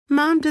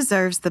Mom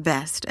deserves the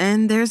best,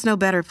 and there's no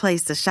better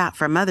place to shop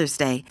for Mother's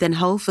Day than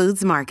Whole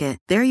Foods Market.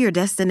 They're your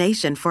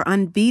destination for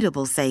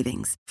unbeatable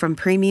savings, from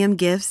premium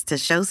gifts to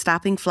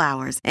show-stopping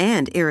flowers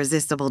and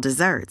irresistible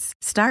desserts.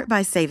 Start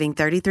by saving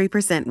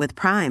 33% with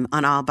Prime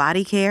on all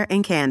body care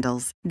and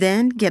candles.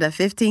 Then get a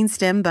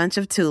 15-stem bunch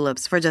of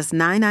tulips for just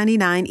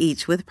 $9.99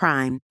 each with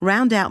Prime.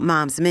 Round out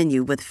Mom's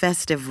menu with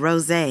festive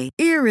rosé,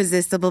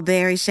 irresistible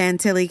berry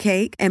chantilly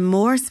cake, and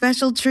more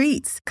special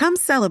treats. Come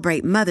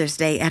celebrate Mother's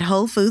Day at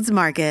Whole Foods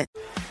Market.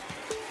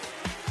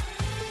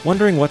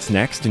 Wondering what's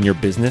next in your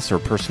business or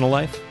personal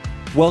life?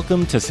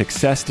 Welcome to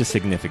Success to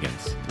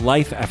Significance,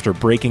 Life After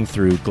Breaking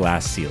Through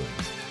Glass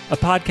Ceilings, a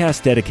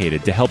podcast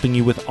dedicated to helping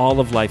you with all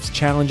of life's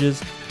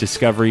challenges,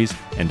 discoveries,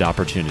 and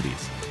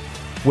opportunities.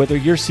 Whether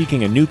you're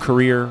seeking a new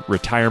career,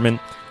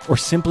 retirement, or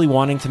simply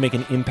wanting to make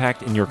an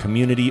impact in your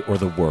community or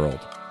the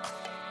world.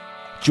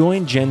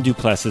 Join Jen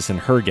Duplessis and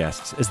her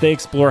guests as they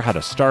explore how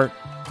to start,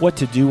 what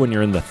to do when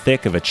you're in the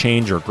thick of a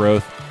change or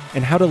growth,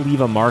 and how to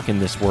leave a mark in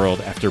this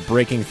world after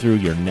breaking through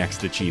your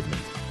next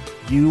achievement.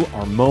 You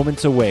are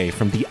moments away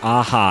from the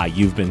aha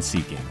you've been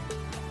seeking.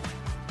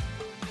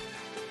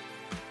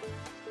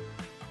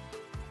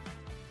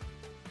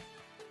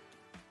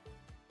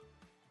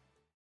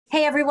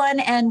 Hey, everyone,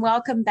 and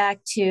welcome back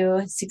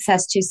to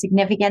Success to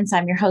Significance.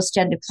 I'm your host,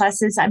 Jen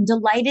Duplessis. I'm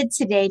delighted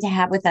today to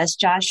have with us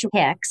Josh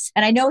Hicks.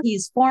 And I know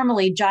he's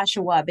formerly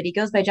Joshua, but he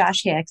goes by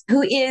Josh Hicks,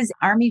 who is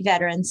Army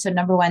veteran. So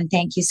number one,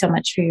 thank you so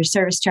much for your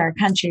service to our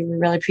country. We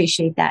really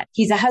appreciate that.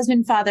 He's a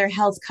husband, father,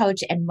 health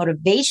coach, and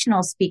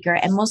motivational speaker,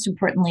 and most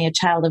importantly, a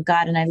child of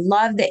God. And I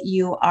love that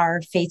you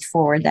are faith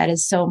forward. That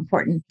is so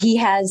important. He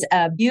has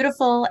a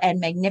beautiful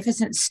and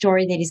magnificent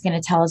story that he's going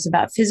to tell us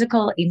about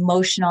physical,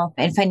 emotional,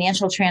 and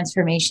financial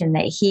transformation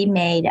that he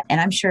made.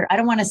 And I'm sure, I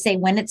don't want to say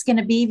when it's going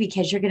to be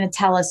because you're going to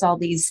tell us all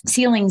these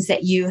ceilings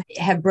that you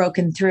have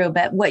broken through.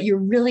 But what you're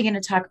really going to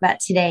talk about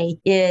today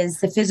is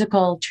the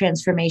physical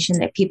transformation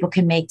that people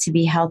can make to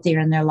be healthier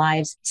in their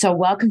lives. So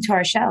welcome to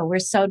our show. We're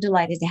so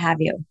delighted to have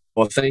you.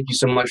 Well, thank you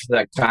so much for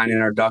that kind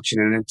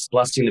introduction. And it's a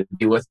blessing to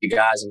be with you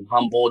guys. I'm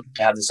humbled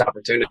to have this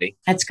opportunity.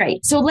 That's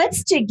great. So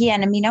let's dig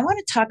in. I want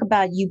to talk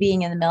about you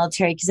being in the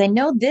military because I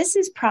know this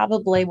is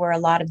probably where a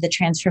lot of the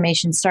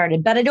transformation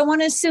started, but I don't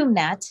want to assume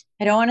that.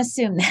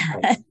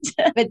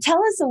 But tell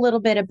us a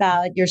little bit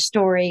about your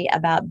story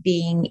about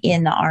being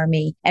in the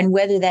Army and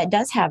whether that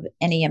does have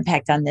any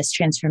impact on this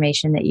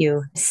transformation that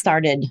you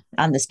started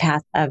on this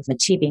path of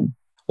achieving.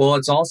 Well,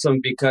 it's awesome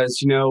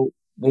because,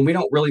 when we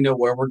don't really know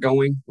where we're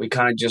going, we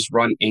kind of just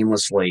run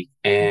aimlessly.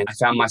 And I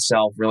found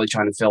myself really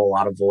trying to fill a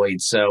lot of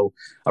voids. So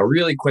a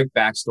really quick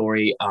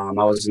backstory. I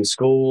was in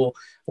school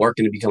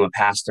working to become a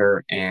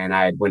pastor, and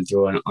I went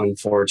through an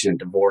unfortunate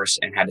divorce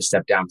and had to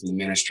step down from the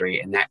ministry,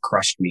 and that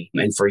crushed me.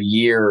 And for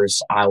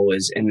years, I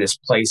was in this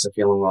place of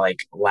feeling like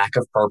lack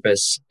of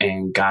purpose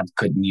and God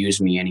couldn't use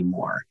me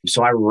anymore.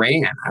 So I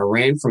ran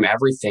from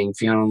everything,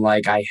 feeling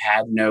like I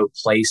had no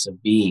place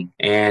of being.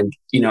 And,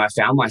 I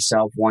found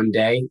myself one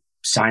day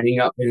signing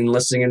up and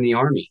enlisting in the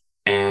Army.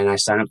 And I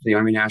signed up for the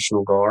Army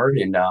National Guard.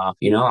 And, I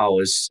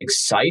was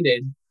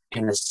excited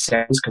in a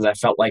sense because I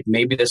felt like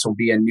maybe this will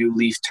be a new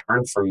leaf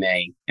turn for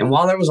me. And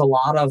while there was a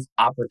lot of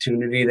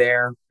opportunity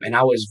there, and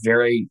I was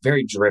very,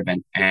 very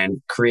driven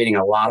and creating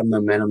a lot of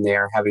momentum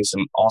there, having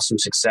some awesome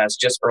success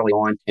just early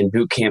on in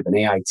boot camp and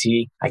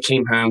AIT, I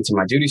came home to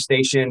my duty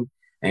station,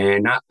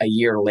 and not a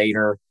year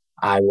later,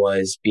 I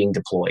was being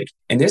deployed.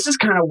 And this is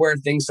kind of where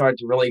things started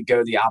to really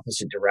go the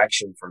opposite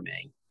direction for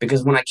me.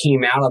 Because when I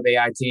came out of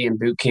AIT and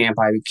boot camp,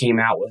 I came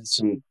out with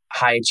some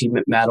high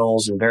achievement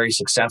medals and very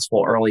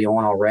successful early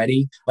on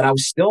already. But I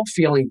was still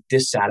feeling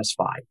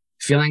dissatisfied,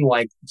 feeling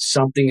like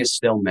something is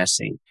still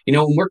missing.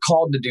 When we're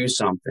called to do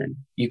something,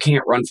 you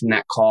can't run from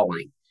that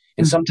calling.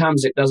 And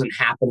sometimes it doesn't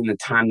happen in the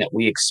time that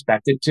we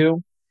expect it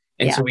to.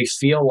 And so we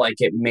feel like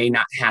it may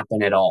not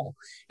happen at all.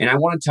 And I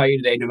want to tell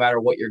you today, no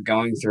matter what you're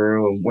going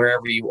through and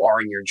wherever you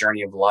are in your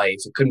journey of life,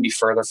 it couldn't be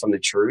further from the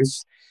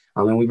truth.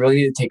 And we really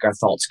need to take our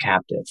thoughts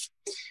captive.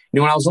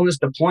 When I was on this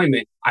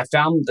deployment, I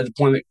found the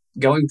deployment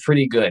going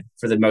pretty good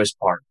for the most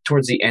part.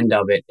 Towards the end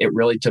of it, it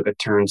really took a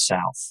turn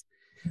south.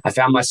 I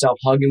found myself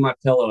hugging my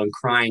pillow and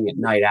crying at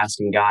night,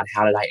 asking God,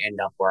 how did I end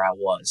up where I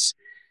was?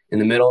 In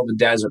the middle of the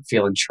desert,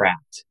 feeling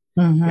trapped.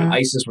 Mm-hmm. And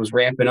ISIS was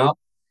ramping up,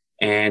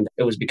 and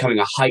it was becoming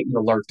a heightened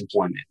alert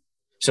deployment.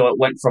 So it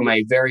went from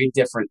a very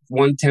different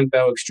one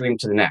tempo extreme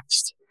to the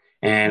next.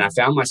 And I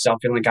found myself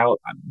feeling like I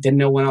didn't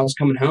know when I was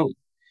coming home.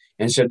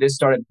 And so this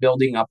started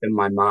building up in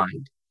my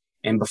mind.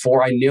 And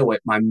before I knew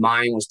it, my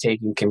mind was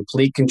taking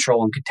complete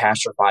control and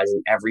catastrophizing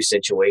every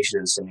situation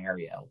and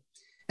scenario.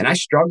 And I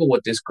struggle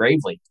with this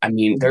gravely.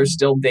 There's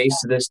still days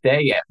to this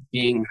day at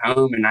being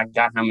home, and I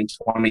got home in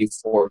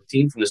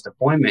 2014 from this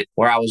deployment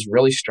where I was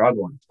really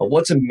struggling. But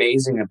what's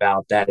amazing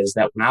about that is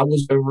that when I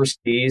was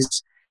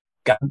overseas,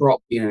 God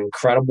brought me an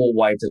incredible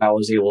wife that I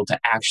was able to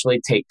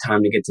actually take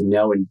time to get to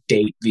know and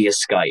date via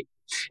Skype.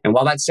 And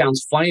while that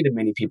sounds funny to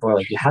many people, are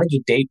like, how did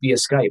you date via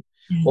Skype?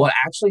 Well, it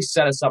actually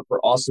set us up for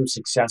awesome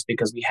success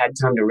because we had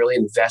time to really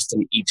invest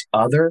in each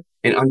other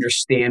and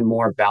understand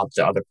more about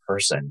the other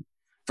person.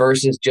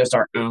 versus just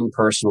our own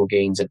personal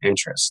gains and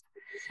interests.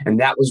 And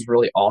that was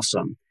really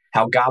awesome,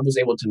 how God was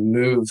able to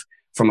move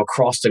from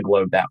across the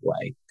globe that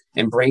way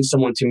and bring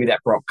someone to me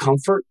that brought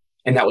comfort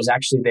and that was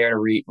actually there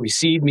to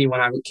receive me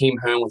when I came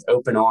home with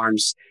open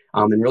arms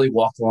and really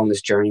walk along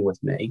this journey with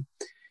me.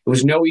 It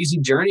was no easy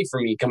journey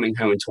for me coming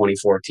home in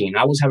 2014.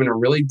 I was having a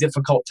really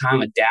difficult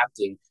time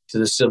adapting to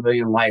the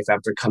civilian life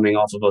after coming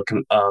off of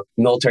a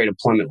military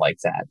deployment like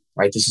that,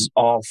 right? This is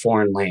all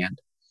foreign land.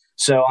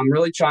 So I'm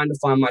really trying to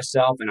find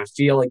myself, and I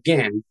feel,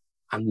 again,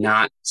 I'm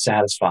not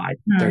satisfied.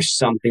 There's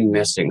something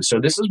missing. So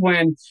this is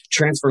when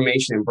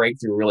transformation and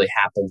breakthrough really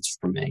happens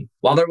for me.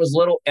 While there was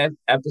little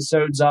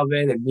episodes of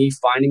it and me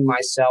finding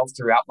myself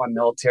throughout my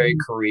military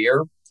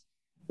career,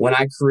 when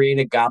I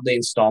created Godly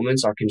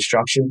Installments, our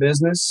construction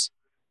business,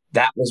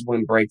 that was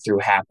when breakthrough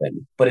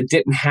happened. But it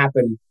didn't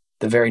happen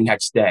the very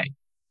next day.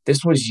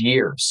 This was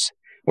years.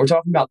 We're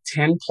talking about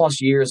 10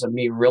 plus years of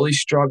me really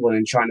struggling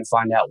and trying to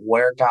find out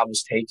where God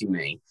was taking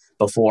me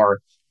before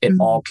it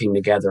all came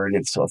together, and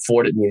it's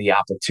afforded me the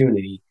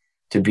opportunity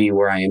to be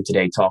where I am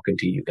today talking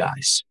to you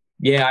guys.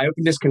 Yeah, I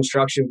opened this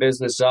construction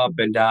business up,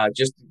 and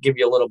just to give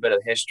you a little bit of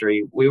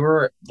history, we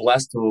were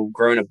blessed to have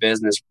grown a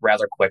business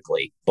rather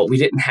quickly, but we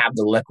didn't have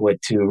the liquid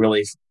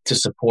to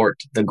support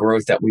the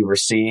growth that we were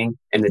seeing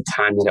and the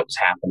time that it was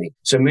happening.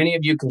 So many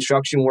of you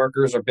construction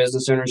workers or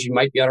business owners, you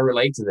might be able to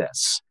relate to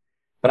this,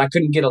 but I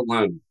couldn't get a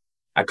loan.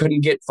 I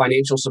couldn't get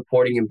financial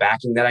supporting and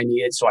backing that I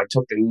needed, so I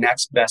took the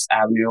next best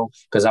avenue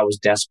because I was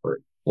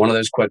desperate. One of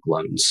those quick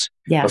loans.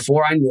 Yeah.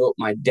 Before I knew it,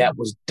 my debt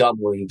was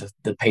doubling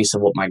the pace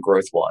of what my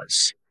growth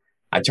was.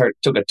 I took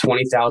a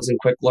 $20,000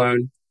 quick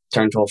loan,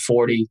 turned to a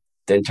 40,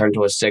 then turned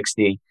to a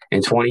 60.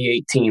 In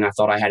 2018, I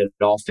thought I had it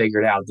all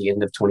figured out at the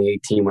end of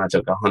 2018 when I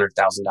took a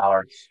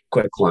 $100,000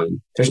 quick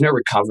loan. There's no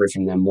recovery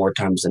from them more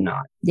times than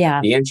not. Yeah.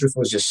 The interest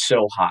was just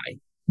so high.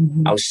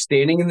 I was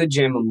standing in the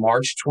gym on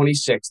March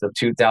 26th of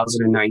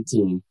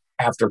 2019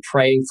 after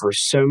praying for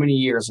so many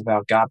years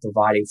about God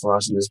providing for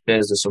us in this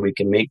business so we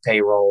can make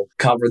payroll,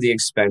 cover the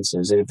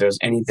expenses, and if there's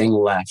anything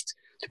left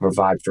to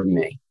provide for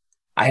me.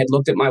 I had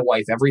looked at my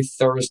wife every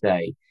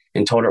Thursday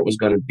and told her it was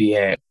going to be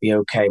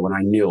okay when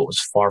I knew it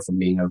was far from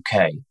being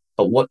okay.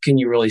 But what can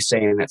you really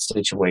say in that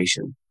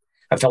situation?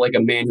 I felt like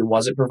a man who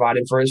wasn't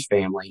providing for his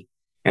family,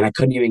 and I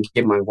couldn't even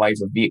give my wife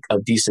a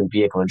decent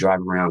vehicle to drive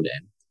around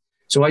in.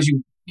 So as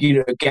you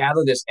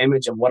gather this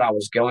image of what I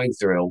was going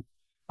through,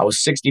 I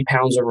was 60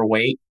 pounds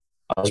overweight.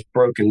 I was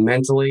broken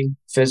mentally,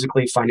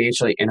 physically,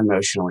 financially, and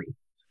emotionally.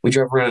 We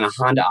drove around in a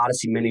Honda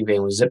Odyssey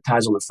minivan with zip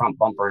ties on the front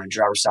bumper and a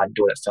driver's side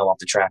door that fell off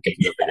the track if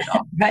you opened it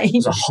up. Right. It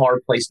was a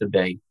hard place to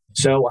be.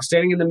 So I was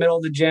standing in the middle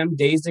of the gym,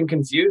 dazed and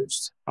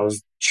confused. I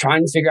was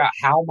trying to figure out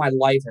how my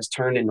life has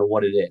turned into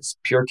what it is,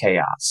 pure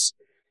chaos.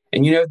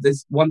 And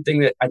this one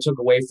thing that I took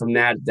away from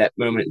that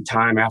moment in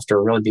time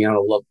after really being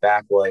able to look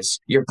back was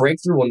your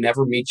breakthrough will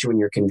never meet you in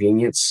your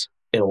convenience.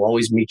 It'll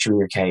always meet you in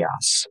your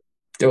chaos.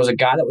 There was a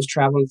guy that was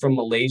traveling from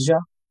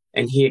Malaysia,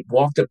 and he had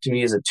walked up to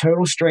me as a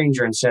total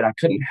stranger and said, I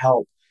couldn't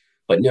help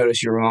but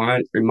notice you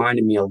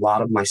reminded me a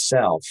lot of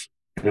myself,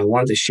 and I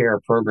wanted to share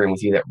a program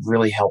with you that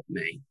really helped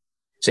me.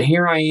 So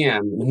here I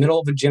am in the middle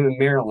of a gym in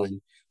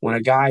Maryland when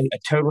a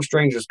total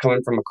stranger is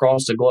coming from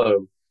across the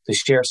globe to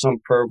share some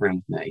program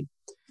with me.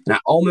 And I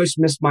almost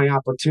missed my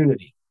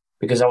opportunity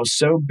because I was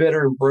so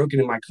bitter and broken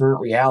in my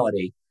current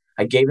reality.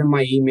 I gave him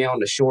my email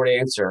and a short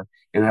answer,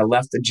 and I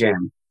left the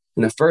gym.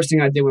 And the first thing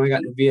I did when I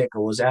got in the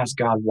vehicle was ask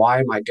God, why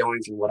am I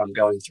going through what I'm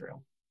going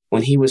through?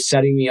 When he was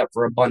setting me up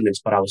for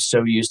abundance, but I was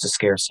so used to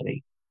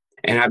scarcity.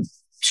 And I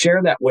share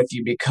that with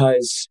you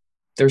because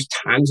there's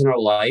times in our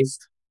life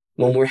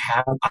when we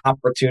have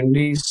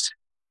opportunities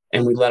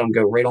and we let them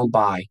go right on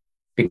by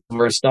because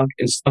we're stuck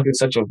in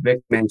such a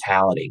victim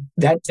mentality.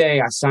 That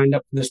day, I signed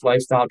up for this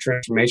lifestyle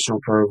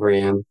transformational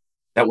program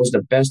that was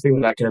the best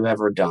thing that I could have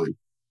ever done.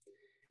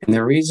 And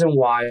the reason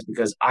why is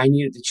because I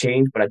needed to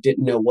change, but I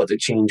didn't know what the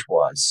change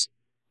was.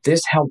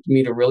 This helped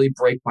me to really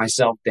break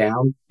myself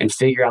down and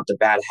figure out the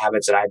bad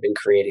habits that I've been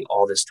creating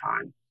all this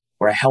time,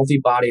 where a healthy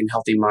body and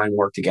healthy mind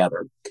work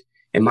together.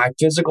 In my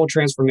physical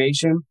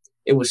transformation,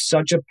 it was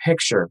such a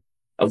picture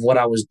of what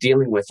I was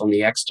dealing with on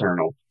the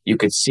external. You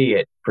could see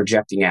it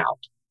projecting out.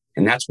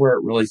 And that's where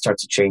it really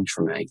starts to change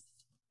for me.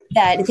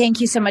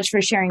 Thank you so much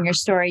for sharing your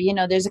story.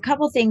 There's a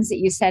couple things that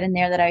you said in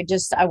there that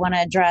I want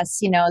to address,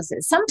 is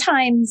that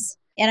sometimes,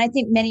 and I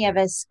think many of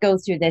us go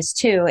through this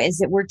too, is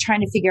that we're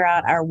trying to figure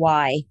out our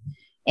why.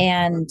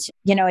 And,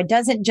 it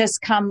doesn't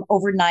just come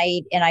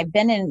overnight. And I've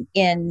been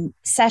in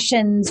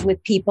sessions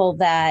with people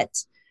that,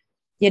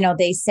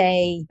 they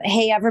say,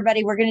 hey,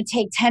 everybody, we're going to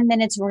take 10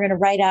 minutes and we're going to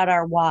write out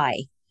our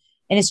why.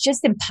 And it's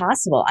just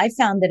impossible. I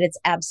found that it's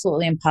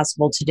absolutely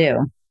impossible to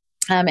do.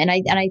 And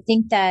I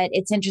think that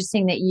it's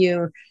interesting that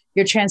your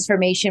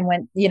transformation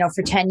went,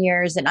 for 10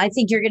 years. And I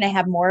think you're going to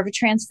have more of a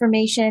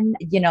transformation.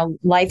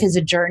 Life is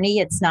a journey.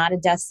 It's not a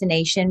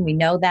destination. We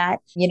know that.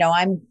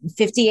 I'm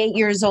 58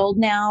 years old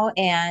now,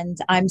 and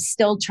I'm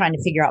still trying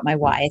to figure out my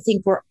why. I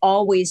think we're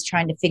always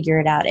trying to figure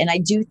it out. And I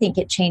do think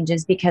it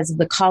changes because of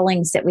the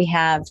callings that we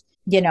have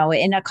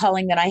in a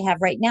calling that I have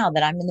right now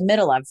that I'm in the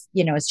middle of.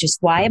 It's just,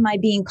 why am I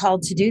being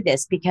called to do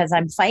this? Because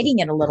I'm fighting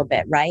it a little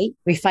bit, right?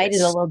 We fight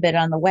it a little bit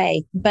on the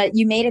way. But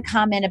you made a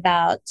comment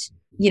about,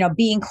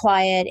 being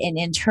quiet and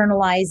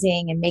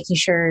internalizing and making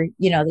sure,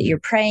 that you're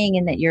praying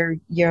and that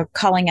you're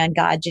calling on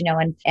God,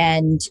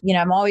 and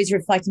I'm always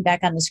reflecting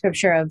back on the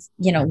scripture of,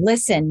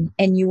 listen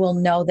and you will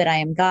know that I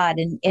am God.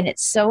 And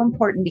it's so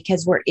important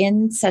because we're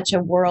in such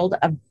a world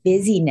of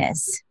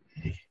busyness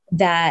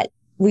that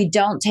we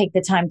don't take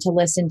the time to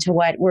listen to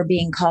what we're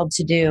being called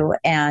to do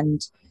and,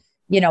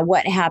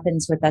 what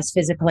happens with us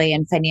physically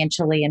and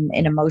financially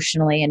and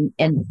emotionally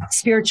and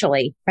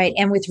spiritually, right?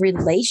 And with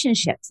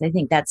relationships. I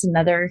think that's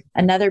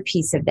another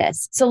piece of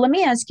this. So let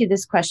me ask you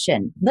this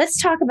question.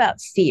 Let's talk about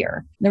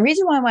fear. The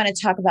reason why I want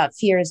to talk about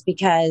fear is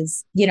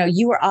because,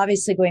 you were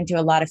obviously going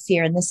through a lot of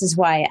fear. And this is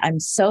why I'm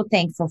so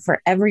thankful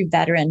for every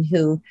veteran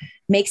who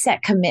makes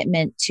that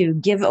commitment to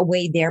give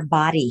away their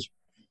body,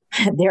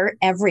 their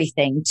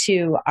everything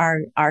to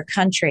our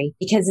country,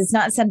 because it's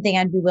not something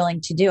I'd be willing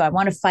to do. I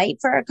want to fight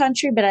for our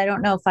country, but I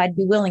don't know if I'd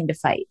be willing to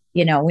fight,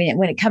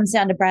 when it comes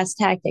down to brass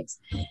tactics.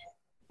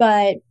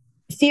 But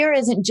fear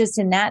isn't just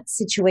in that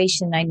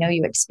situation. I know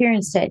you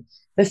experienced it,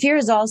 but fear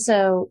is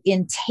also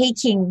in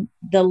taking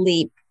the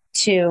leap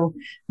to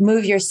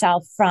move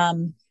yourself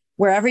from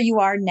wherever you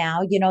are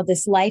now,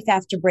 this life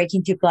after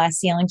breaking through glass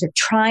ceilings or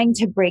trying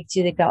to break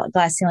through the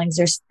glass ceilings.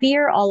 There's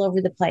fear all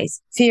over the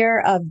place.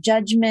 Fear of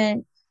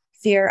judgment,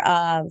 fear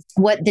of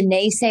what the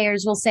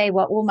naysayers will say.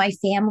 What will my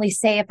family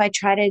say if I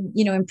try to,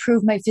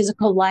 improve my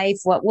physical life?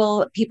 What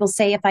will people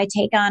say if I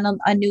take on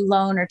a new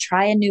loan or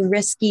try a new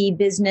risky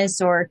business,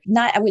 or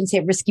not, I wouldn't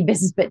say risky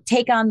business, but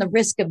take on the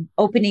risk of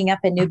opening up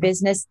a new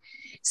business.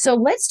 So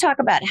let's talk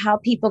about how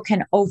people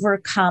can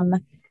overcome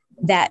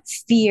that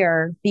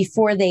fear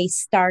before they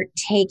start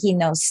taking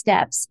those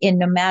steps in,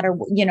 no matter,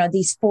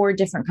 these 4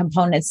 different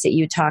components that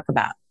you talk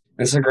about.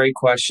 It's a great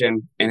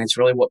question, and it's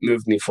really what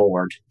moved me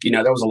forward.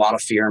 There was a lot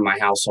of fear in my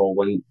household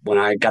when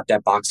I got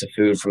that box of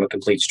food from a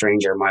complete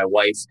stranger. My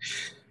wife,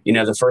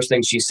 the first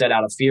thing she said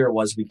out of fear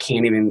was, "We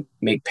can't even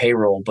make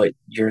payroll, but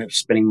you're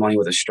spending money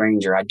with a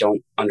stranger. I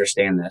don't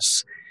understand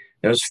this."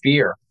 There was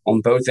fear on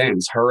both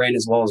ends, her end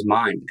as well as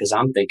mine, because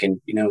I'm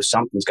thinking,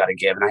 something's got to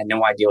give, and I had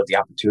no idea what the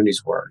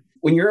opportunities were.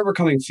 When you're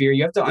overcoming fear,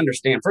 you have to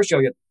understand, first of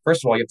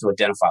all, you have to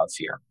identify with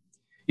fear.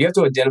 You have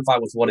to identify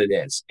with what it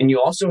is. And you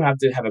also have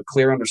to have a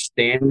clear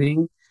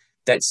understanding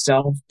that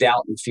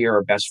self-doubt and fear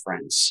are best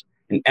friends.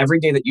 And every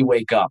day that you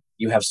wake up,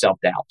 you have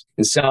self-doubt.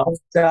 And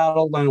self-doubt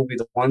alone will be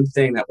the one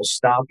thing that will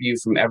stop you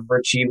from ever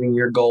achieving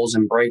your goals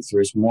and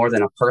breakthroughs more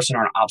than a person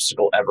or an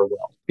obstacle ever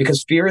will.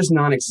 Because fear is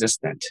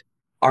non-existent.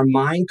 Our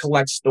mind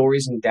collects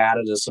stories and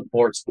data to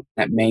support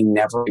that may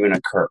never even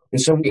occur.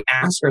 And so we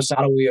ask ourselves,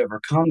 how do we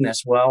overcome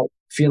this? Well,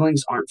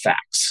 feelings aren't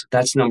facts.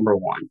 That's number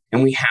one.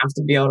 And we have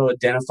to be able to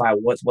identify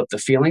what the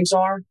feelings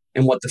are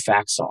and what the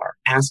facts are,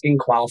 asking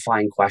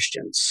qualifying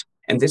questions.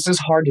 And this is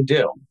hard to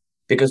do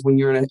because when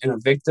you're in a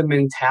victim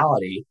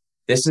mentality,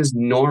 this is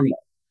normal.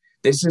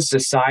 This is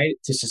society.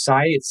 To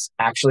society, it's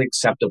actually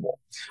acceptable.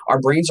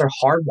 Our brains are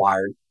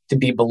hardwired to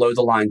be below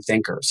the line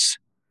thinkers.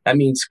 That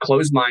means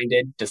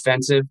closed-minded,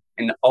 defensive,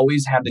 and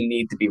always have the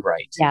need to be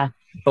right. Yeah.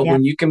 But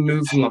when you can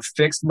move from a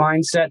fixed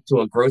mindset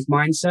to a growth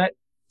mindset,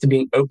 to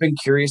being open,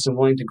 curious, and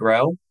willing to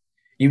grow,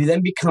 you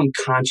then become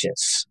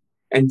conscious.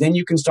 And then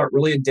you can start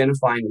really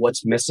identifying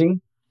what's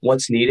missing,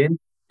 what's needed,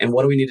 and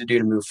what do we need to do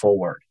to move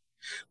forward.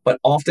 But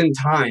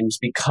oftentimes,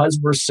 because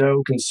we're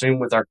so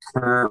consumed with our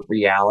current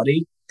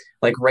reality,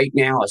 like right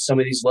now, as some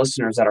of these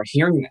listeners that are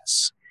hearing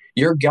this,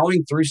 you're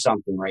going through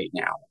something right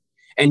now.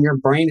 And your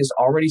brain is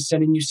already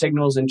sending you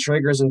signals and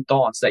triggers and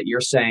thoughts that you're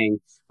saying,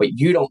 but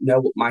you don't know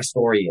what my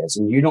story is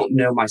and you don't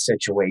know my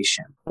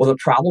situation. Well, the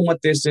problem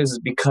with this is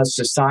because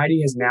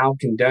society has now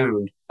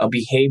condoned a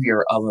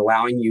behavior of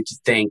allowing you to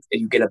think that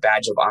you get a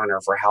badge of honor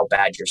for how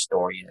bad your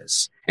story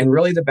is. And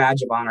really the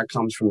badge of honor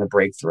comes from the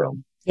breakthrough.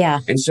 Yeah.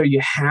 And so you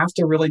have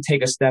to really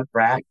take a step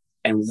back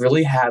and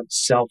really have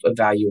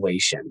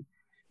self-evaluation.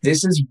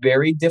 This is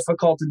very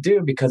difficult to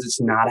do because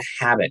it's not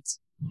a habit,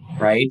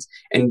 right?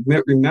 And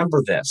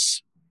remember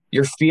this,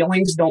 your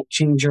feelings don't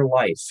change your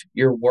life.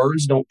 Your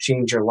words don't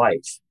change your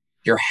life.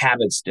 Your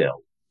habits do.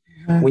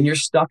 Mm-hmm. When you're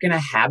stuck in a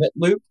habit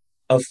loop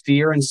of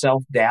fear and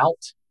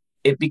self-doubt,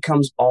 it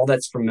becomes all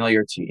that's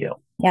familiar to you.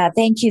 Yeah,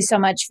 thank you so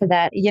much for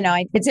that.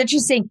 It's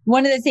interesting.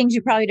 One of the things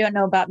you probably don't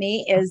know about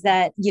me is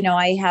that,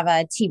 I have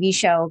a TV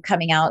show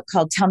coming out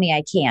called Tell Me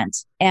I Can't.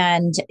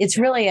 And it's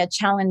really a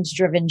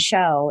challenge-driven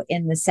show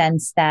in the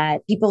sense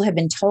that people have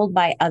been told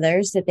by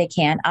others that they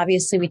can't.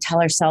 Obviously, we tell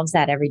ourselves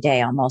that every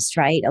day almost,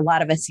 right? A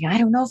lot of us say, I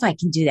don't know if I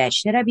can do that.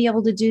 Should I be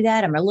able to do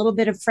that? I'm a little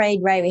bit afraid,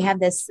 right? We have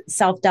this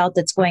self-doubt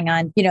that's going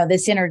on,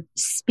 this inner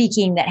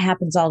speaking that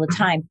happens all the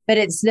time. But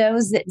it's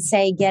those that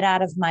say, get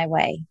out of my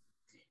way.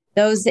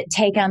 those that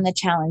take on the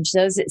challenge,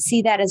 those that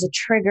see that as a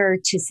trigger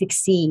to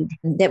succeed,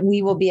 that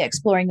we will be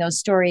exploring those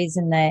stories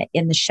in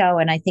the show.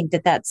 And I think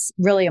that that's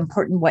really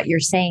important what you're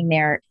saying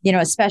there,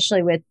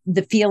 especially with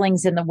the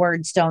feelings and the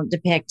words don't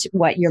depict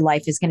what your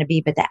life is going to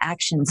be, but the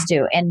actions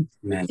do. And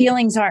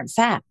feelings aren't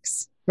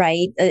facts.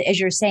 Right. As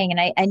you're saying. And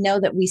I know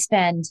that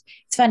it's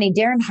funny,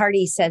 Darren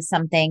Hardy says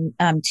something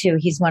too.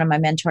 He's one of my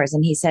mentors.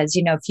 And he says,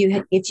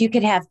 if you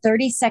could have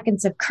 30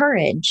 seconds of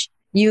courage,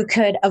 you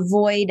could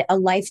avoid a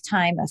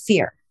lifetime of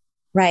fear.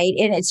 Right.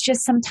 And it's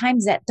just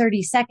sometimes that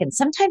 30 seconds,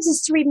 sometimes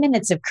it's 3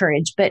 minutes of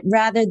courage, but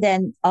rather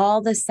than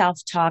all the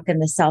self-talk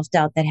and the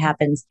self-doubt that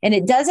happens, and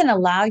it doesn't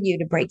allow you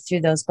to break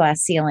through those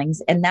glass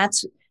ceilings. And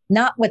that's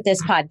not what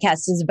this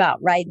podcast is about,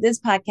 right? This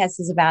podcast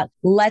is about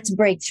let's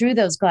break through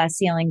those glass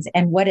ceilings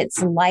and what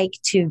it's like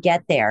to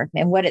get there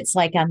and what it's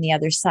like on the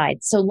other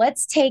side. So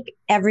let's take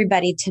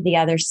everybody to the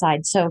other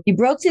side. So you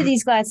broke through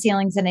these glass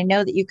ceilings, and I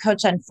know that you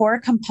coach on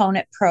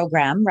 4-component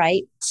program,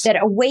 right?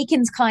 That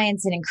awakens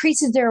clients and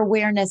increases their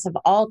awareness of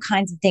all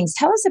kinds of things.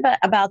 Tell us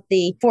about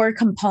the 4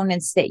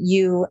 components that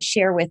you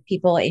share with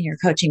people in your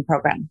coaching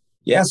program.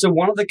 Yeah. So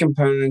one of the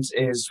components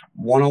is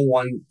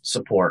one-on-one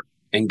support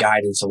and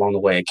guidance along the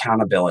way,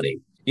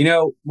 accountability.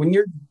 When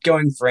you're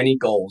going for any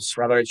goals,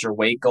 whether it's your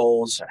weight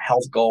goals,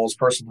 health goals,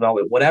 personal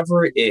development,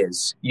 whatever it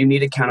is, you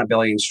need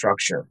accountability and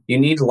structure. You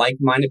need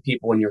like-minded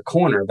people in your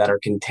corner that are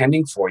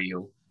contending for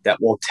you, that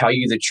will tell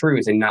you the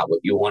truth and not what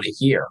you want to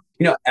hear.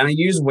 And I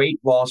use weight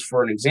loss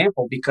for an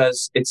example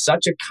because it's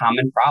such a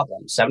common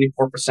problem.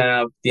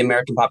 74% of the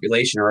American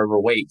population are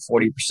overweight,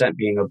 40%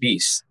 being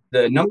obese.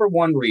 The number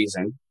one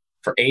reason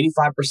for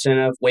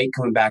 85% of weight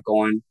coming back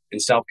on in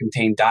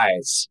self-contained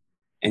diets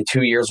in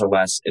 2 years or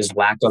less is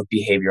lack of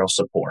behavioral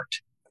support.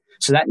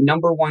 So that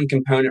number one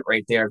component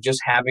right there of just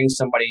having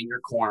somebody in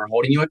your corner,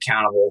 holding you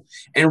accountable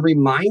and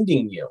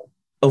reminding you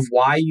of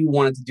why you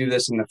wanted to do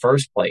this in the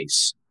first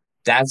place.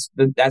 That's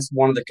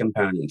one of the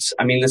components.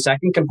 I mean, the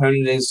second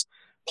component is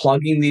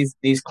plugging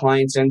these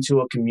clients into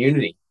a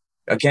community.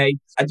 Okay.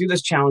 I do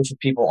this challenge with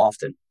people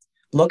often.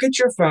 Look at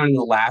your phone in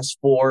the last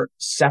 4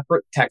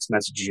 separate text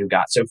messages you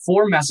got. So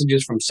 4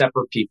 messages from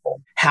separate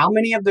people. How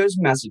many of those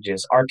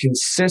messages are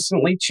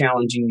consistently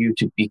challenging you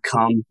to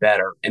become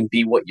better and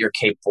be what you're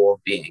capable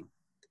of being?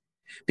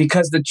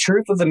 Because the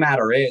truth of the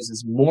matter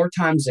is more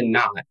times than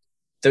not,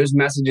 those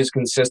messages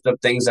consist of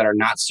things that are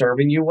not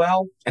serving you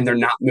well and they're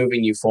not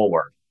moving you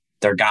forward.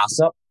 They're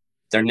gossip,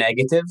 they're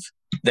negative,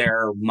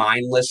 they're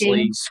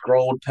mindlessly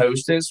scrolled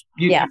posts,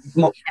 you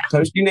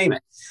name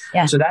it.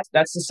 Yeah. So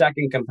that's the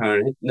second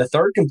component. And the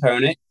third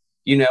component,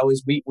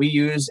 is we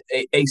use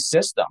a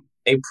system,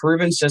 a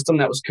proven system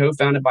that was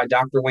co-founded by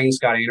Dr. Wayne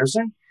Scott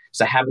Anderson.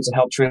 It's a Habits of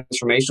Health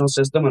transformational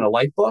system and a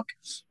life book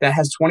that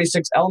has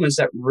 26 elements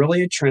that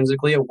really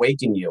intrinsically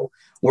awaken you,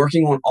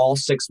 working on all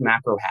 6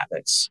 macro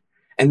habits.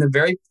 And the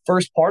very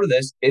first part of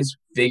this is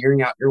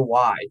figuring out your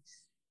why.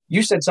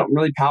 You said something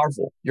really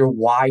powerful. Your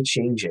why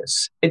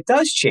changes. It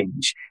does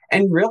change.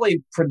 And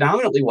really,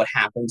 predominantly what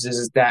happens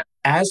is that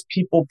as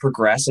people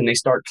progress and they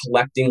start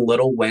collecting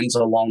little wins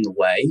along the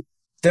way,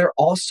 they're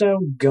also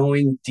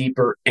going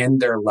deeper in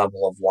their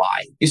level of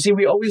why. You see,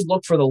 we always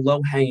look for the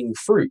low-hanging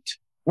fruit.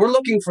 We're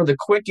looking for the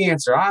quick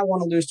answer. I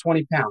want to lose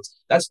 20 pounds.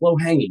 That's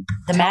low-hanging.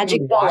 The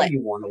magic bullet. Why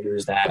you want to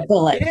lose that? The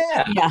bullet.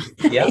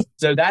 Yeah.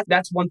 So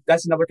that's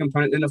another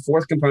component. And the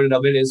fourth component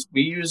of it is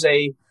we use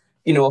a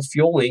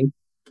fueling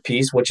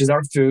piece, which is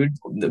our food.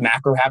 The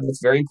macro habits,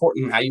 very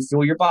important, how you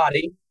fuel your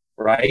body,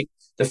 right?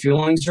 The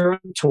fuelings are a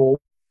tool.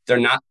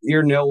 They're not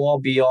your know-all,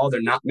 be-all. They're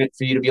not meant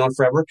for you to be on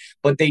forever,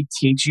 but they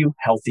teach you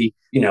healthy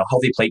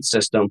plate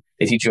system.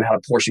 They teach you how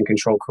to portion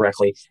control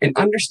correctly and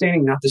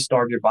understanding not to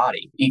starve your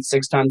body. Eat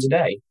 6 times a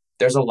day.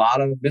 There's a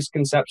lot of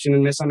misconception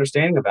and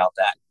misunderstanding about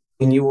that.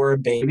 When you were a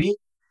baby,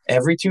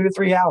 every 2 to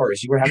 3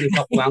 hours, you were having a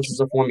couple ounces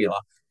of formula.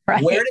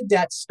 Right. Where did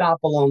that stop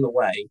along the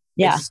way?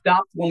 Yeah. It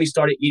stopped when we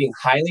started eating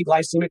highly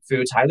glycemic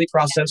foods, highly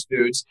processed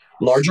foods,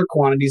 larger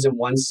quantities in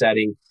one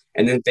setting,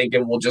 and then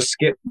thinking we'll just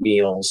skip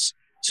meals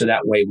so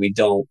that way we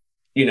don't,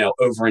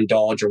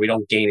 overindulge or we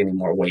don't gain any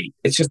more weight.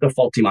 It's just a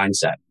faulty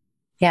mindset.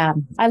 Yeah,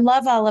 I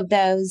love all of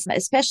those,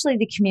 especially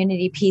the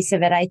community piece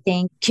of it. I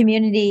think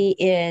community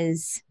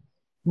is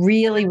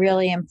really,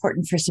 really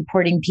important for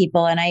supporting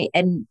people. And I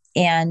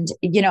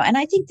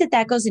think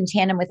that goes in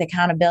tandem with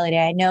accountability.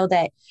 I know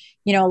that,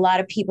 a lot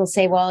of people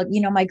say, well,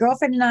 my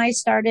girlfriend and I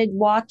started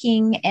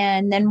walking.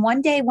 And then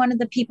one day, one of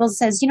the people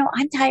says,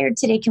 I'm tired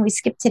today. Can we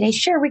skip today?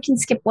 Sure, we can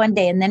skip one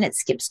day. And then it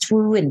skips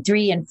 2 and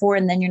 3 and 4,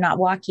 and then you're not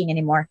walking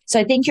anymore. So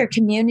I think your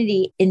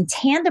community in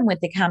tandem with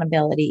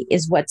accountability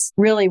is what's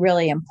really,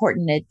 really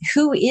important.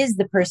 Who is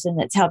the person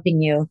that's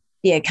helping you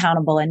be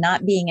accountable and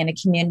not being in a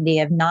community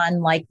of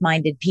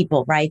non-like-minded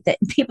people, right? That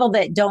people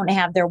that don't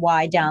have their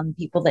why down,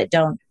 people that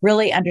don't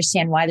really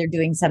understand why they're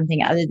doing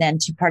something other than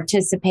to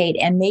participate,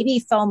 and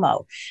maybe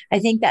FOMO. I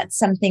think that's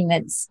something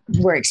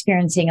we're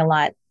experiencing a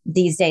lot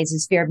these days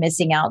is fear of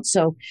missing out.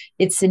 So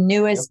it's the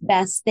newest,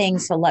 best thing.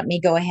 So let me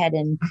go ahead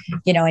and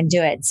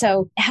do it.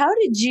 So how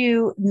did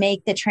you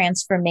make the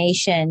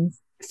transformation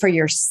for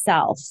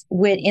yourself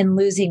in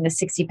losing the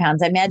 60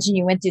 pounds? I imagine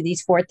you went through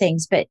these 4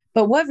 things, but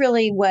what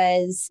really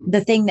was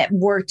the thing that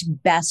worked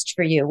best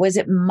for you? Was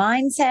it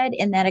mindset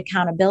and that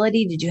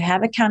accountability? Did you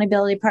have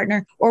accountability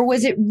partner? Or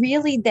was it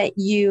really that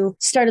you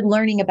started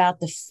learning about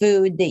the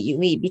food that you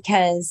eat?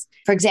 Because,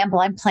 for example,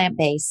 I'm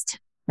plant-based.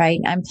 Right.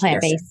 I'm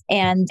plant-based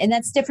and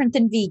that's different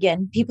than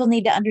vegan. People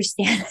need to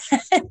understand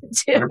that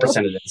too.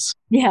 100% it is.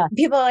 Yeah.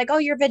 People are like, oh,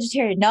 you're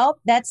vegetarian. Nope,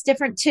 that's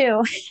different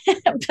too.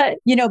 But,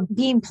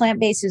 being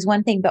plant-based is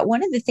one thing. But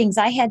one of the things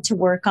I had to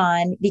work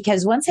on,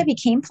 because once I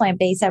became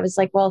plant-based, I was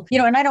like, well,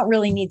 and I don't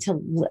really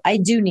I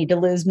do need to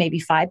lose maybe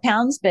 5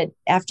 pounds. But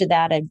after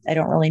that, I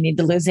don't really need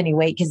to lose any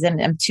weight because then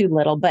I'm too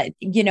little. But,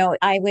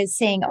 I was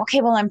saying,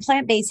 okay, well, I'm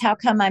plant-based. How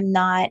come I'm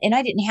not? And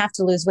I didn't have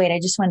to lose weight. I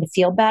just wanted to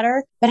feel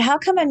better. But how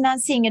come I'm not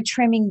seeing a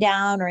trimming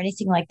down or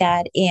anything like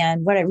that?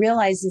 And what I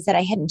realized is that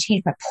I hadn't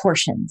changed my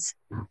portions.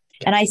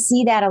 And I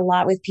see that a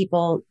lot with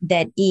people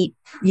that eat,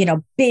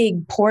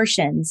 big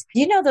portions.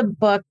 The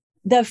book,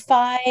 The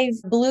 5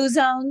 Blue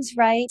Zones,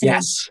 right?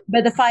 Yes.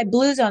 But the 5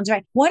 Blue Zones,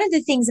 right? One of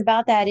the things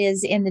about that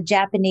is in the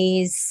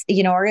Japanese,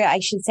 or I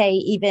should say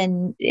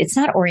even, it's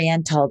not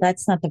Oriental,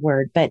 that's not the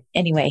word. But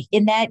anyway,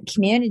 in that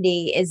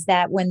community is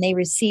that when they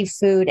receive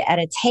food at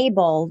a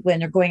table, when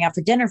they're going out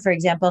for dinner, for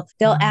example,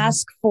 they'll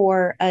ask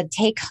for a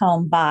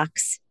take-home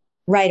box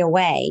right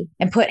away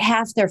and put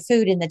half their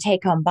food in the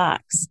take-home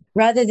box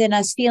rather than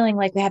us feeling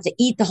like we have to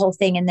eat the whole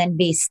thing and then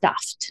be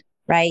stuffed,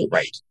 right?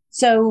 Right.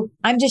 So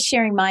I'm just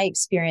sharing my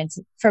experience.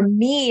 For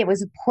me, it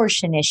was a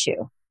portion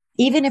issue.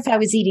 Even if I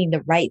was eating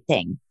the right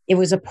thing, it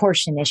was a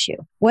portion issue.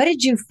 What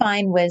did you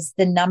find was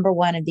the number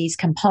one of these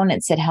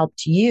components that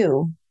helped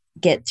you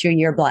get through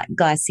your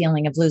glass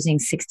ceiling of losing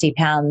 60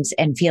 pounds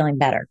and feeling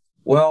better?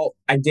 Well,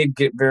 I did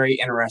get very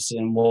interested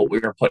in what we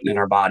were putting in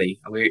our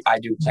body. I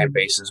do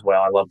plant-based as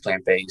well. I love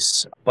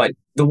plant-based. But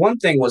the one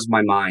thing was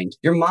my mind.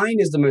 Your mind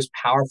is the most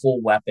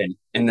powerful weapon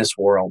in this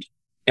world.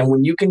 And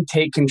when you can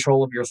take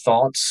control of your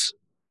thoughts,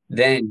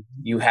 then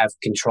you have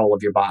control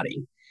of your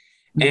body.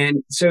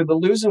 And so the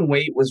losing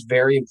weight was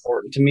very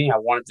important to me. I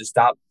wanted to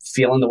stop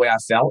feeling the way I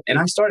felt. And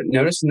I started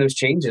noticing those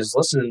changes.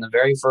 Listen, in the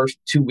very first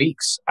 2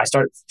 weeks, I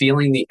started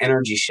feeling the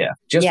energy shift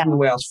just from the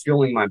way I was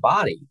feeling my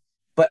body.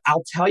 But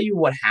I'll tell you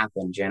what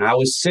happened, Jen. I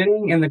was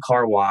sitting in the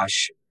car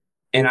wash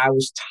and I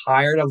was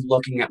tired of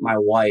looking at my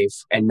wife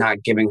and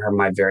not giving her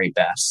my very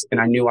best.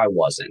 And I knew I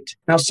wasn't.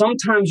 Now,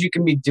 sometimes you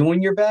can be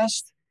doing your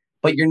best,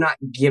 but you're not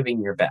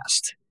giving your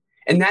best.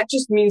 And that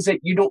just means that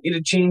you don't need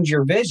to change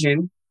your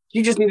vision.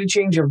 You just need to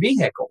change your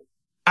vehicle.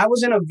 I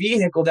was in a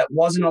vehicle that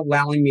wasn't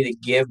allowing me to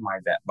give my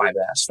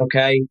best,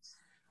 okay?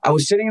 I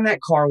was sitting in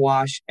that car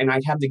wash and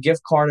I'd have the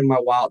gift card in my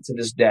wallet to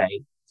this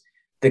day.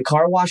 The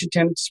car wash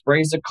attendant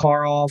sprays the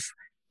car off.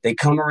 They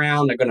come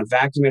around, they're going to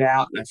vacuum it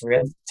out, and I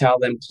forget to tell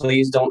them,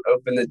 please don't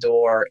open the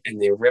door,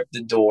 and they rip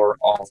the door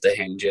off the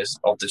hinges,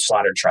 off the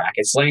slider track.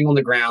 It's laying on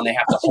the ground. They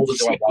have to hold the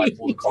door while I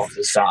pull the car to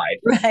the side.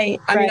 Right.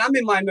 I mean, I'm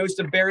in my most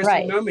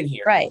embarrassing moment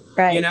here. Right.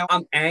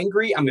 I'm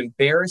angry, I'm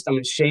embarrassed, I'm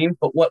ashamed,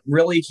 but what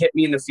really hit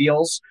me in the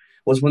feels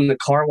was when the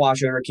car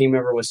wash owner came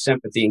over with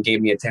sympathy and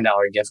gave me a $10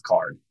 gift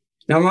card.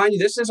 Now, mind you,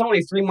 this is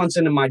only 3 months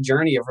into my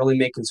journey of really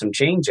making some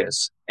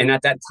changes. And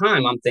at that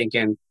time, I'm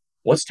thinking,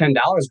 what's $10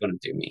 going to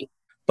do me?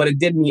 But it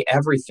did me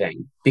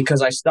everything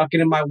because I stuck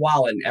it in my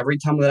wallet. And every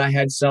time that I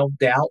had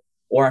self-doubt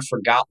or I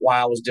forgot why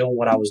I was doing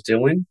what I was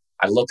doing,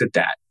 I looked at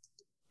that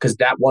because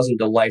that wasn't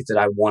the life that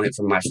I wanted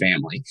for my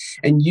family.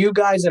 And you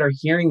guys that are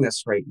hearing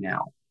this right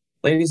now,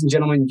 ladies and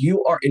gentlemen,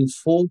 you are in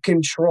full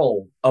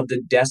control of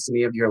the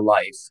destiny of your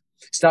life.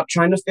 Stop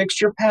trying to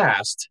fix your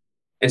past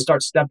and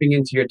start stepping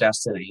into your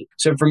destiny.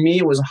 So for me,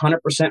 it was 100%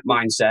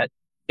 mindset.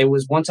 It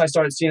was once I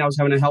started seeing I was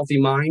having a healthy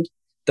mind,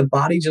 the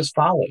body just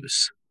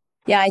follows.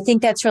 Yeah, I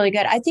think that's really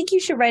good. I think you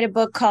should write a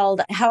book called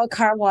How a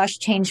Car Wash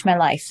Changed My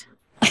Life.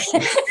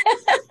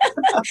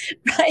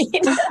 Right?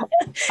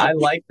 I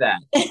like that.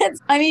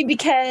 I mean,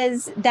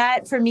 because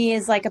that for me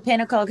is like a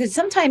pinnacle, because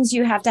sometimes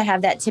you have to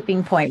have that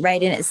tipping point,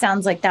 right? And it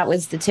sounds like that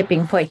was the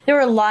tipping point. There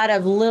were a lot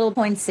of little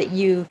points that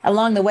you,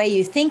 along the way,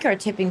 you think are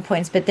tipping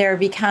points, but there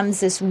becomes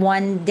this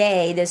one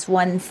day, this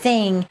one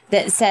thing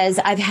that says,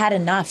 I've had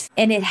enough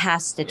and it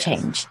has to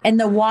change. And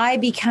the why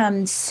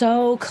becomes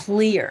so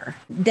clear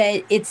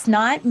that it's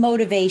not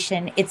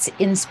motivation, it's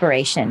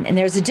inspiration. And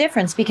there's a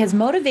difference because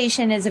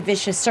motivation is a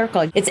vicious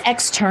circle. It's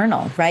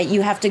external, right?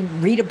 You have to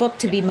read a book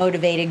to be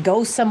motivated,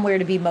 go somewhere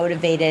to be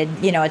motivated,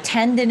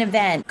 attend an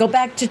event, go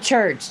back to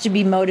church to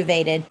be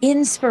motivated.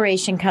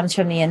 Inspiration comes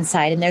from the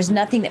inside, and there's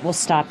nothing that will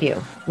stop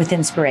you with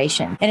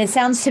inspiration. And it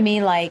sounds to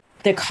me like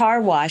the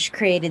car wash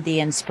created the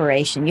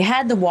inspiration. You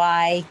had the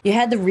why, you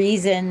had the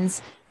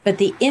reasons, but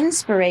the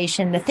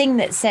inspiration, the thing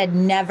that said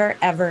never,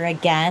 ever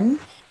again,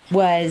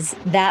 was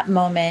that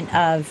moment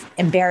of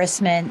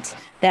embarrassment,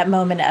 that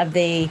moment of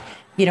the,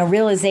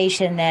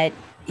 realization that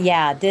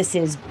yeah, this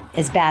is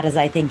as bad as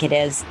I think it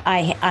is.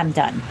 I'm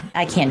done.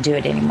 I can't do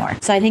it anymore.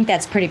 So I think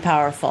that's pretty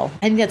powerful.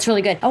 I think that's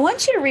really good. I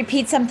want you to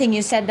repeat something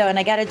you said, though, and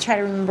I got to try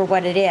to remember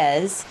what it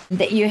is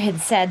that you had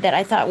said that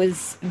I thought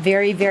was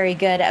very, very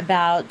good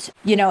about,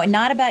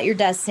 not about your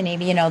destiny,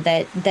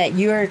 that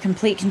you're in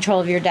complete control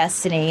of your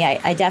destiny.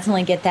 I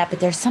definitely get that. But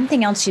there's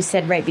something else you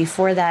said right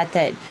before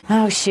that,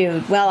 oh,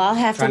 shoot. Well, I'll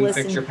have to listen. Trying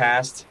to fix your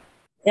past.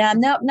 Yeah,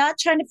 no, not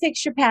trying to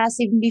fix your past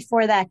even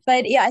before that.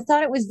 But yeah, I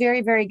thought it was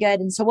very, very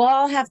good. And so we'll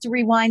all have to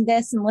rewind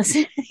this and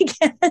listen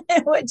again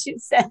to what you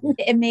said.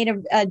 It made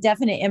a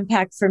definite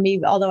impact for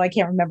me, although I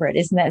can't remember it.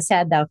 Isn't that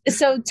sad though?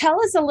 So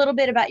tell us a little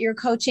bit about your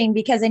coaching,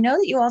 because I know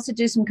that you also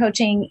do some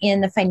coaching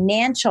in the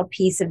financial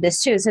piece of this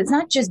too. So it's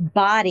not just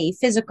body,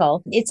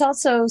 physical, it's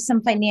also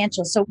some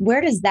financial. So where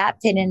does that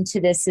fit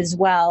into this as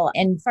well?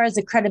 And as far as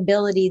the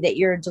credibility that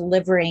you're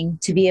delivering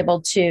to be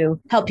able to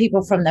help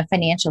people from the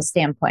financial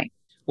standpoint?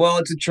 Well,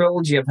 it's a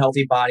trilogy of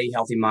healthy body,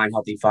 healthy mind,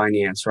 healthy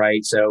finance,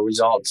 right? So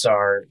results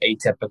are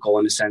atypical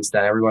in the sense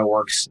that everyone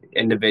works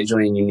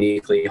individually and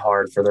uniquely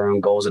hard for their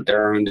own goals at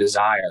their own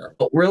desire.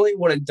 But really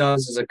what it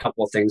does is a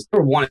couple of things.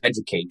 Number one, it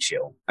educates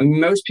you. I mean,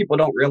 most people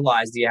don't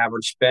realize the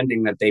average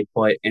spending that they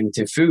put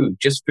into food,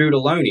 just food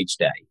alone each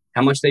day,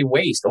 how much they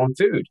waste on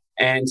food.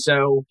 And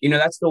so,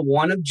 that's the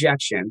one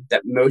objection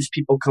that most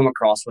people come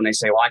across when they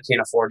say, well, I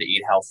can't afford to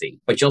eat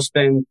healthy, but you'll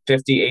spend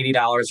 $50, $80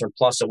 or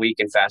plus a week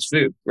in fast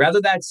food. Rather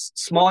that's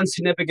small,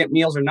 insignificant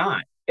meals or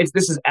not.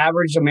 This is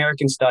average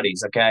American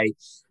studies. Okay.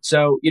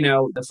 So,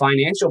 the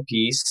financial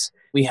piece,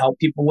 we help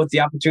people with the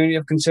opportunity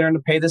of considering to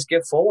pay this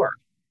gift forward.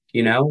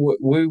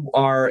 We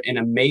are an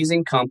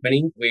amazing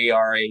company. We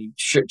are a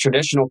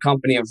traditional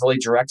company of really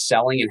direct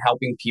selling and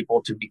helping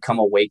people to become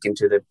awakened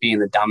to being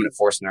the dominant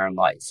force in their own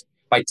life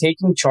by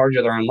taking charge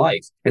of their own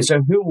life. And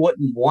so who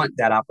wouldn't want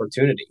that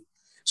opportunity?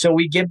 So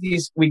we give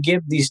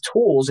these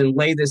tools and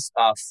lay this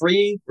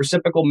free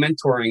reciprocal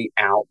mentoring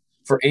out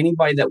for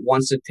anybody that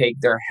wants to take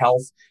their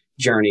health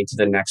journey to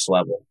the next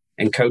level.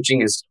 And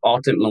coaching is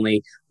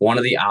ultimately one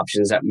of the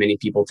options that many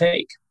people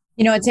take.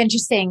 It's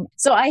interesting.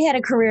 So I had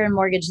a career in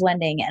mortgage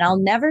lending, and I'll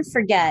never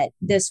forget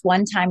this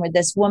one time where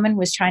this woman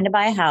was trying to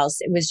buy a house.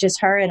 It was just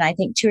her and I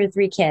think 2 or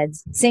 3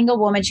 kids, single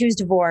woman. She was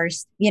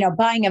divorced,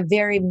 buying a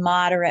very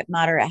moderate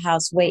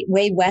house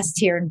way west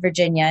here in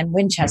Virginia, in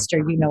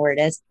Winchester, where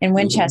it is, in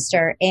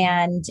Winchester.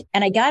 And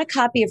I got a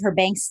copy of her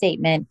bank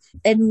statement,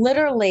 and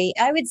literally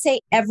I would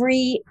say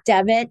every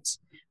debit,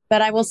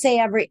 but I will say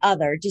every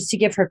other, just to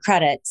give her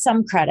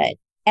some credit,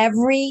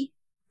 every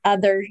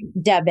other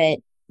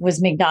debit was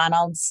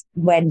McDonald's,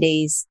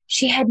 Wendy's.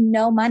 She had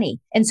no money.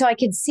 And so I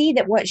could see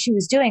that what she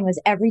was doing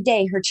was every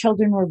day her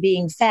children were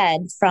being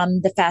fed from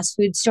the fast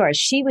food stores.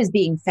 She was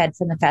being fed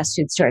from the fast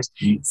food stores,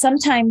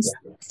 sometimes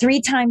 3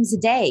 times a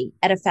day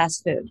at a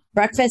fast food,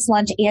 breakfast,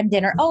 lunch, and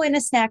dinner. Oh, and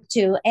a snack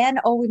too.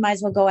 And we might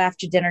as well go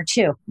after dinner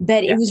too.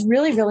 But it was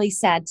really, really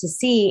sad to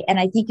see. And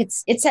I think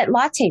it's that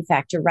latte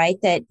factor, right?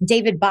 That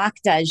David Bach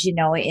does, in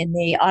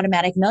the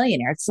Automatic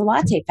Millionaire. It's the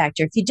latte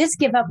factor. If you just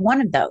give up one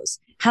of those,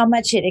 how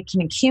much it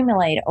can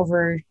accumulate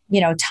over,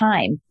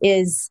 time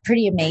is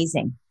pretty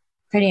amazing.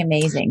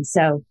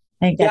 So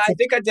I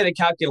think I did a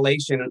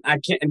calculation.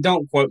 And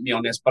don't quote me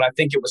on this, but I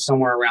think it was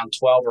somewhere around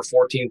 $12,000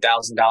 or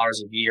 $14,000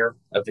 a year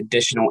of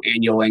additional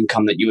annual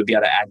income that you would be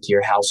able to add to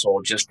your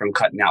household just from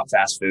cutting out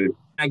fast food.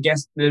 I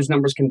guess those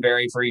numbers can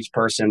vary for each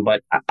person,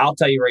 but I'll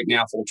tell you right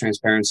now, full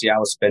transparency, I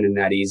was spending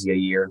that easy a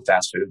year in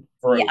fast food.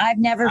 I've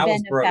never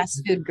been a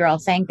fast food girl.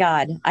 Thank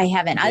God I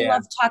haven't. I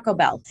love Taco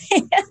Bell,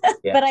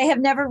 but I have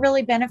never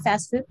really been a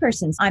fast food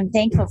person. I'm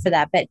thankful for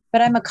that. But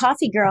I'm a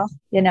coffee girl,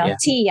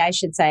 tea, I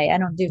should say. I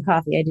don't do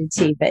coffee. I do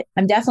tea, but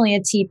I'm definitely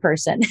a tea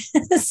person.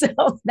 So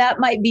that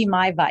might be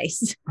my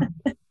vice.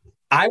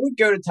 I would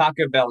go to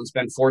Taco Bell and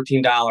spend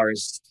 $14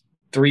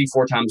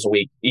 3-4 times a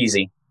week.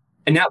 Easy.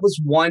 And that was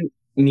one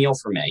meal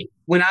for me.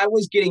 When I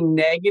was getting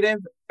negative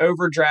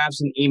overdrafts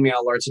and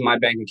email alerts in my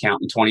bank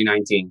account in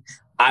 2019,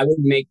 I would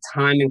make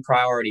time and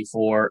priority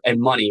and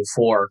money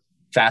for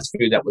fast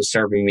food that was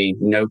serving me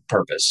no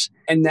purpose.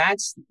 And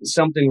that's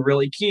something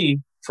really key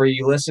for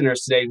you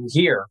listeners today to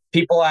hear.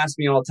 People ask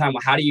me all the time,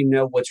 well, how do you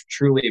know what's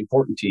truly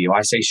important to you?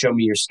 I say, show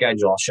me your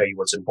schedule. I'll show you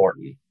what's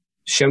important.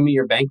 Show me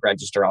your bank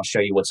register. I'll show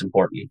you what's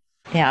important.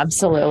 Yeah,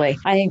 absolutely.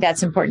 I think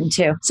that's important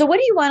too. So what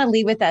do you want to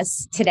leave with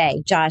us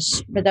today,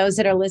 Josh, for those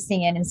that are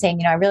listening in and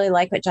saying, I really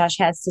like what Josh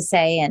has to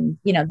say. And,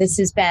 this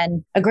has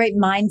been a great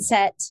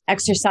mindset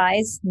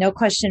exercise. No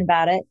question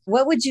about it.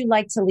 What would you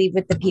like to leave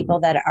with the people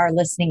that are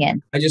listening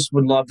in? I just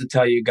would love to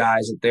tell you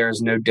guys that there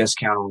is no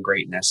discount on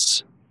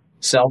greatness.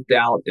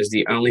 Self-doubt is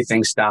the only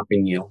thing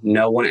stopping you.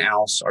 No one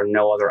else or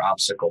no other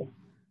obstacle.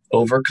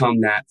 Overcome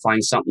that.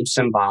 Find something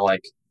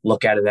symbolic.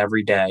 Look at it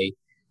every day.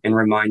 And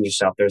remind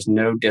yourself there's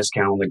no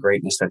discount on the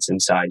greatness that's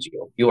inside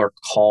you. You are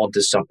called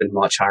to something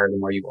much higher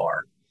than where you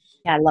are.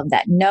 Yeah, I love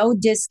that. No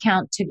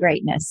discount to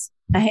greatness.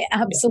 I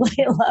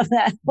absolutely love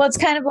that. Well, it's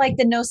kind of like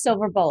the no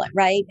silver bullet,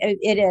 right?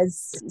 It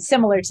is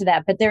similar to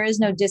that, but there is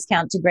no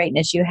discount to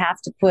greatness. You have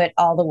to put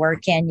all the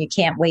work in. You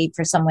can't wait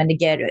for someone to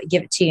give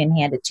it to you and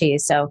hand it to you.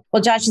 So,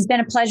 well, Josh, it's been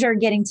a pleasure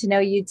getting to know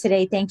you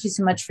today. Thank you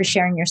so much for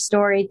sharing your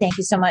story. Thank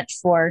you so much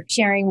for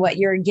sharing what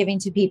you're giving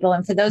to people.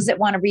 And for those that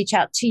want to reach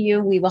out to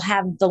you, we will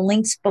have the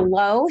links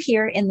below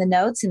here in the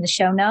notes, in the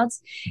show notes,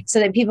 so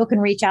that people can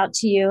reach out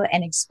to you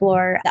and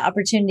explore the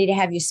opportunity to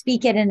have you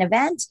speak at an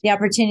event, the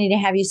opportunity to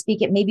have you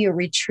speak at maybe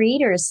a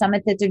retreat or a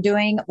summit that they're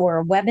doing or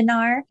a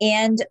webinar,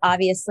 and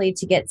obviously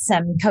to get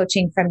some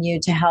coaching from you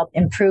to help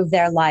improve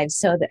their lives.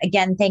 So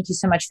again, thank you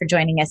so much for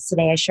joining us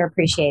today. I sure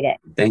appreciate it.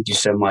 Thank you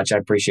so much. I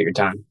appreciate your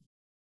time.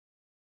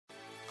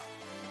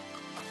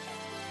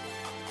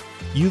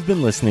 You've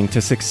been listening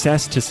to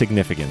Success to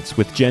Significance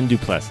with Jen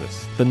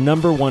Duplessis, the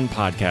 #1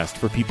 podcast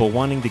for people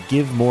wanting to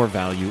give more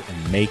value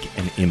and make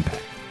an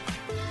impact.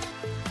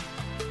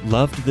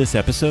 Loved this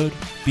episode?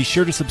 Be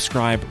sure to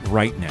subscribe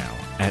right now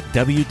at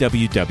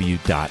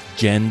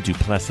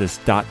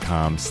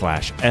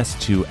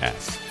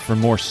www.jenduplessis.com/S2S for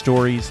more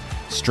stories,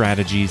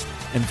 strategies,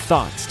 and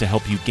thoughts to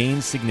help you gain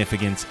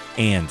significance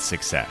and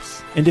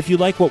success. And if you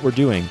like what we're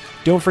doing,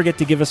 don't forget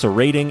to give us a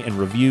rating and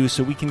review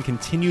so we can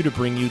continue to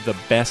bring you the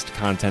best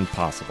content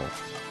possible.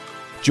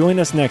 Join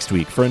us next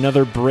week for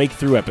another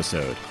breakthrough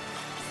episode.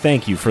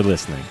 Thank you for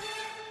listening.